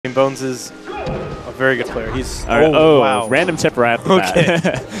mean, Bones is a very good player. He's wow. Random tip right off the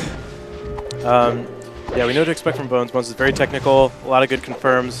bat. Yeah, we know what to expect from Bones. Bones is very technical, a lot of good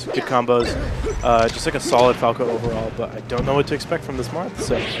confirms, good combos. Just like a solid Falco overall, but I don't know what to expect from this Marth,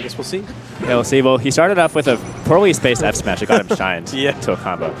 so I guess we'll see. Yeah, we'll see. Well, he started off with a poorly spaced F smash that got him shined to a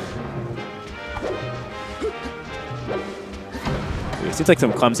combo. It seems like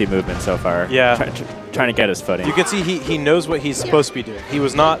some clumsy movement so far. Yeah. Trying to get his footing. You can see he knows what he's supposed to be doing. He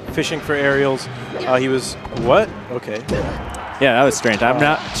was not fishing for aerials. He was, what? Okay. Yeah, that was strange. I'm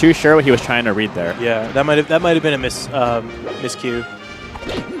not too sure what he was trying to read there. Yeah, that might have been a miscue.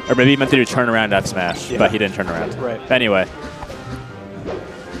 Or maybe he meant to do turnaround F smash, but he didn't turn around. Right. But anyway.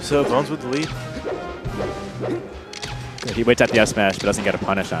 So Bones with the lead. He waits at the F smash, but doesn't get a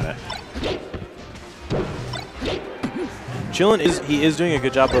punish on it. Chillin is doing a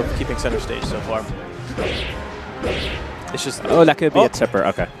good job of keeping center stage so far. It's just that could be a tipper.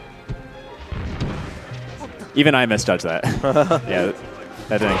 Okay. Even I misjudged that. Yeah,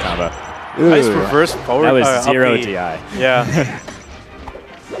 that didn't combo. Nice reverse forward. That was 0 DI. Yeah.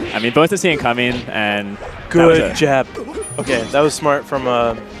 I mean, both are seeing coming and good jab. Okay, that was smart from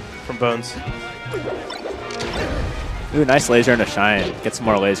Bones. Ooh, nice laser and a shine. Get some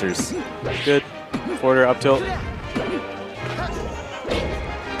more lasers. Good. Forwarder up tilt.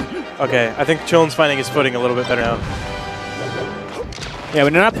 Okay, I think Chillin's finding his footing a little bit better now. Yeah,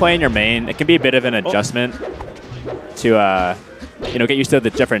 when you're not playing your main, it can be a bit of an adjustment to get used to the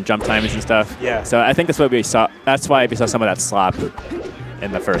different jump timings and stuff. Yeah. So I think that's what we saw. That's why we saw some of that slop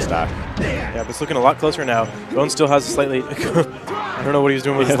in the first stock. Yeah, but it's looking a lot closer now. Bones still has a slightly. I don't know what he was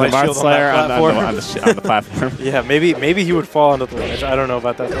doing with his light shield on the platform. Yeah, maybe he would fall onto the ledge. I don't know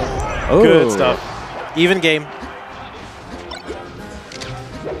about that. Though. Good stuff. Even game.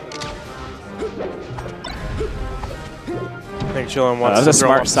 I think Chillin wants that was a to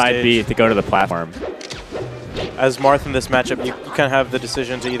smart side B to go to the platform. As Marth in this matchup, you kind of have the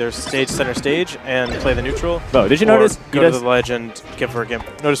decision to either stage center stage and play the neutral. Oh, did you notice? Go to the ledge and give for a game.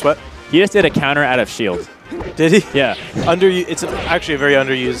 Notice what? He just did a counter out of shield. Did he? Yeah. It's actually a very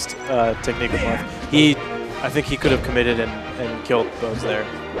underused technique with Marth. I think he could have committed and killed Bones there.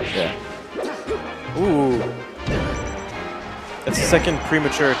 Yeah. Ooh. That's the second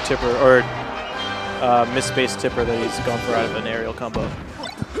premature tipper, or misspaced tipper that he's gone for out of an aerial combo.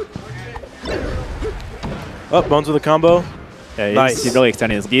 Oh, Bones with a combo. Yeah, nice. He's really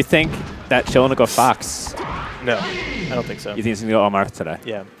extending this. Do you think that Chillin will go Fox? No, I don't think so. You think he's going to go all Marth today?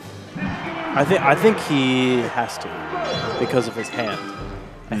 Yeah. I think he has to because of his hand.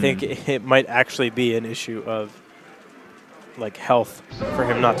 I think it might actually be an issue of like health for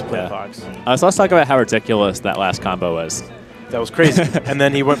him not to play Fox. So let's talk about how ridiculous that last combo was. That was crazy. And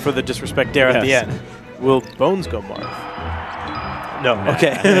then he went for the disrespect dare at the end. Will Bones go Marth? No.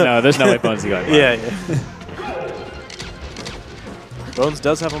 Okay. No, there's no way Bones is going Marth. Yeah. Bones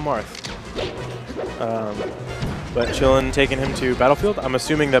does have a Marth. But Chillin taking him to Battlefield. I'm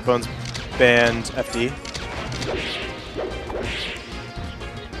assuming that Bones banned FD.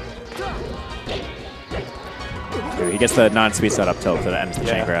 He gets the non-sweet set up tilt that ends the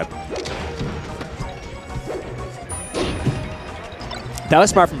chain grab. That was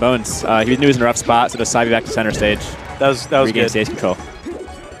smart from Bones. He knew he was in a rough spot, so just side back to center stage. That was Regain good. stage control.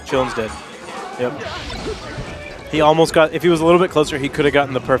 Chillin's dead. Yep. He almost got. If he was a little bit closer, he could have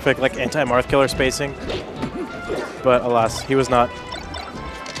gotten the perfect like anti-Marth killer spacing. But alas, he was not.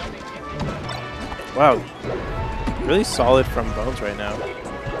 Wow. Really solid from Bones right now.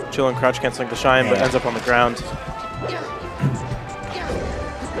 Chillin crouch canceling the shine, but ends up on the ground.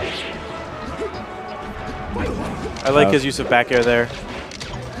 I like his use of back air there.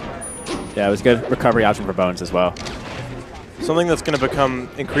 Yeah, it was a good recovery option for Bones as well. Something that's going to become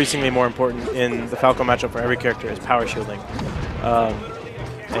increasingly more important in the Falco matchup for every character is power shielding.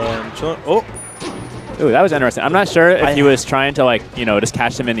 And Chillin. Oh! Ooh, that was interesting. I'm not sure if he was trying to, like, just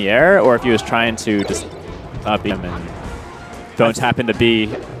catch him in the air or if he was trying to just beat him. And Bones happened to be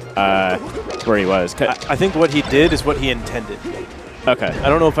where he was. I think what he did is what he intended. Okay. I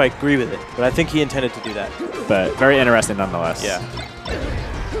don't know if I agree with it, but I think he intended to do that. But very interesting nonetheless. Yeah.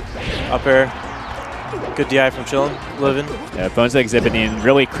 Up air. Good DI from Chillin, living. Yeah, Bones exhibiting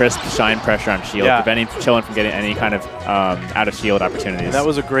really crisp shine pressure on shield, preventing Chillin from getting any kind of out of shield opportunities. And that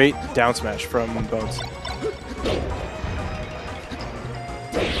was a great down smash from Bones.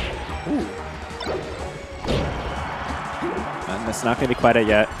 Ooh. And that's not going to be quite it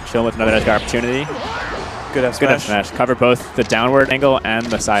yet. Chillin with another edge guard opportunity. Good F smash. Good F smash. Cover both the downward angle and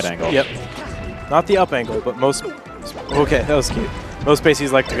the side angle. Yep. Not the up angle, but most. Okay, that was cute. Most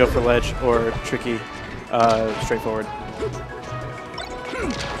bases like to go for ledge or tricky, straightforward.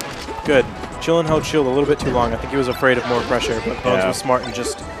 Good. Chillin held shield a little bit too long. I think he was afraid of more pressure, but Bones was smart and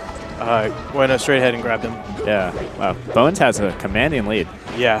just went straight ahead and grabbed him. Yeah. Wow. Bones has a commanding lead.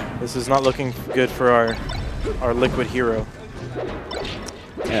 Yeah. This is not looking good for our liquid hero.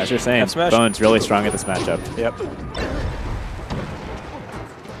 Yeah, as you're saying, Bones really strong at this matchup. Yep.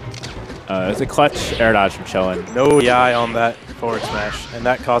 It's a clutch air dodge from Chillin. No DI on that forward smash, and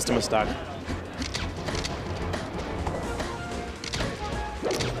that cost him a stock.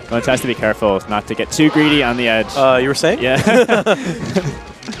 Bones has to be careful not to get too greedy on the edge. You were saying? Yeah.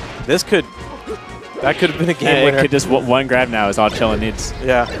 That could have been a game winner. It could just one grab now is all Chillin needs.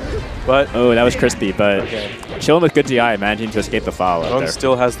 Yeah. But oh, that was crispy, but Chillin with good DI, managing to escape the foul. Bones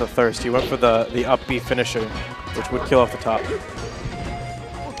still has the thirst. He went for the up B finisher, which would kill off the top.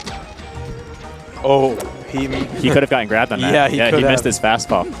 Oh, he could have gotten grabbed on that. Yeah, he missed his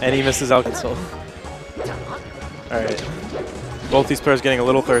fastball. And he missed his out cancel. All right. Both these players getting a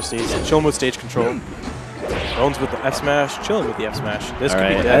little thirsty. Chillin with stage control. Bones with the F smash. Chillin with the F smash. This could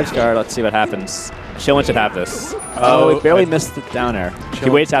be dead. Edge guard. Let's see what happens. Chillin should have this. Oh, he barely missed the down air. He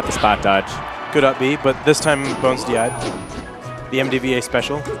waits out the spot dodge. Good up B, but this time Bones DI'd. The MDVA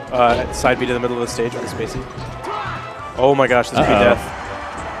special. Side B to the middle of the stage with the spacey. Oh my gosh, this could be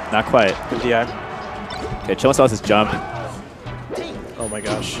death. Not quite. Good DI. Okay, Chillin still has his jump. Oh my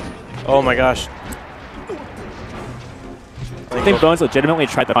gosh. Oh my gosh. I think Bones legitimately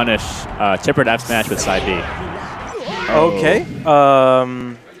tried to punish Tipper F smash with side B. Okay. All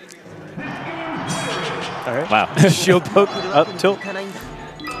right. Wow. Shield poke up tilt.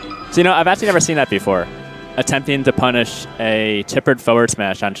 So, you know, I've actually never seen that before. Attempting to punish a tippered forward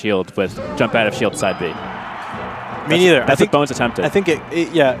smash on shield with jump out of shield side B. Me neither. That's what Bones attempted. I think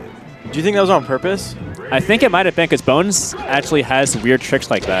yeah. Do you think that was on purpose? I think it might have been because Bones actually has weird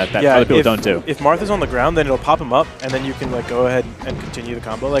tricks like that other people don't do. If Marth is on the ground, then it'll pop him up, and then you can like go ahead and continue the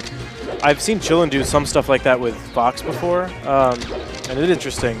combo. Like, I've seen Chillin do some stuff like that with Fox before, and it's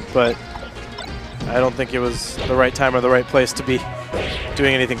interesting, but I don't think it was the right time or the right place to be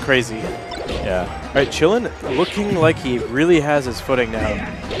doing anything crazy. Yeah. All right, Chillin looking like he really has his footing now,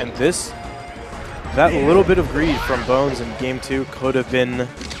 and that little bit of greed from Bones in game 2 could have been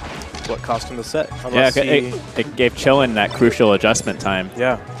what cost him the set. Yeah, it gave Chillin that crucial adjustment time.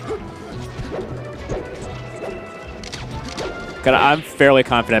 Yeah. I'm fairly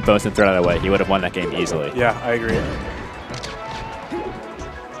confident Bones didn't throw that away. He would have won that game easily. Yeah, I agree.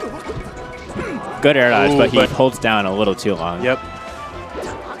 Good air dodge, but he holds down a little too long. Yep.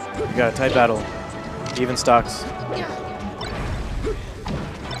 You got a tight battle. Even stocks.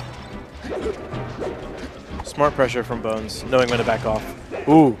 Smart pressure from Bones, knowing when to back off.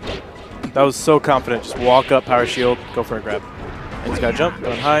 Ooh. That was so confident. Just walk up, power shield, go for a grab. And he's got to jump,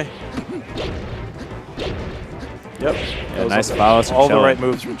 going high. Yep. Yeah, nice follows from all Chillin. The right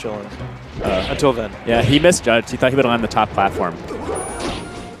moves from Chillin. Until then. Yeah, he misjudged. He thought he would have landed the top platform.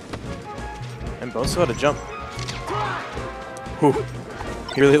 And Bones still had to jump. Whew.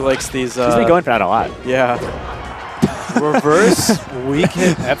 He really likes these. He's been going for that a lot. Yeah. Reverse weak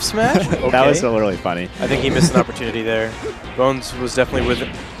hit F smash? Okay. That was really funny. I think he missed an opportunity there. Bones was definitely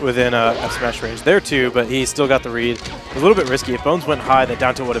within F smash range there too, but he still got the read. It was a little bit risky. If Bones went high, that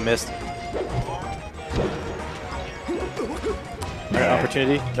down tilt would have missed.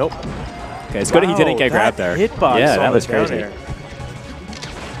 Opportunity? Nope. Okay, it's good he didn't get grabbed there. Hitbox yeah, that was crazy.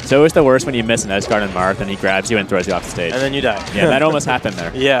 So it was the worst when you miss an edge guard and Marth and he grabs you and throws you off the stage. And then you die. Yeah, that almost happened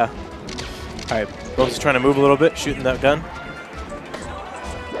there. Yeah. All right, Bones is trying to move a little bit, shooting that gun.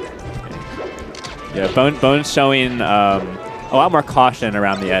 Yeah, Bones showing a lot more caution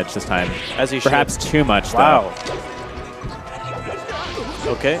around the edge this time. As he Perhaps too much, Wow.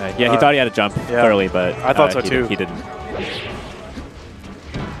 Okay. Yeah, he thought he had to jump clearly, but I thought so too. He didn't.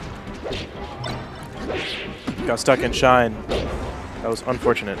 Got stuck in shine. That was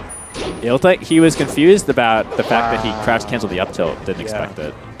unfortunate. It looked like he was confused about the fact that he crouch canceled the up tilt. Didn't expect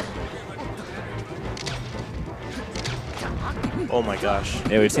it. Oh my gosh.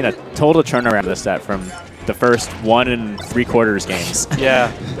 Yeah, we've seen a total turnaround of this set from the first 1 3/4 games.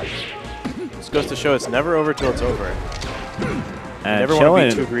 Yeah. This goes to show it's never over till it's over. And never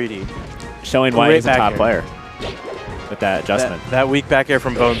want to be too greedy. Showing why he's a top player with that adjustment. That weak back air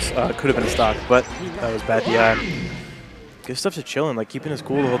from Bones could have been a stock, but that was bad DI. Good stuff to Chillin, like keeping his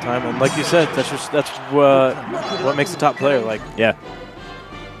cool the whole time, and like you said, that's what makes a top player. Like,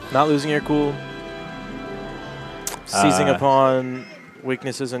 not losing your cool, seizing upon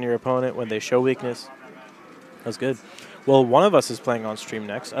weaknesses in your opponent when they show weakness. That's good. Well, one of us is playing on stream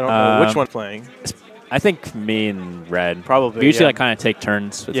next. I don't know which one's playing. I think me and Red. Probably. We usually like kind of take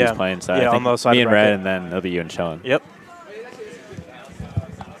turns with these playing. So I think on the side me and bracket. Red, and then it'll be you and Chillin. Yep.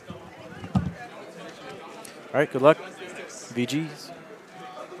 All right, good luck. VGs.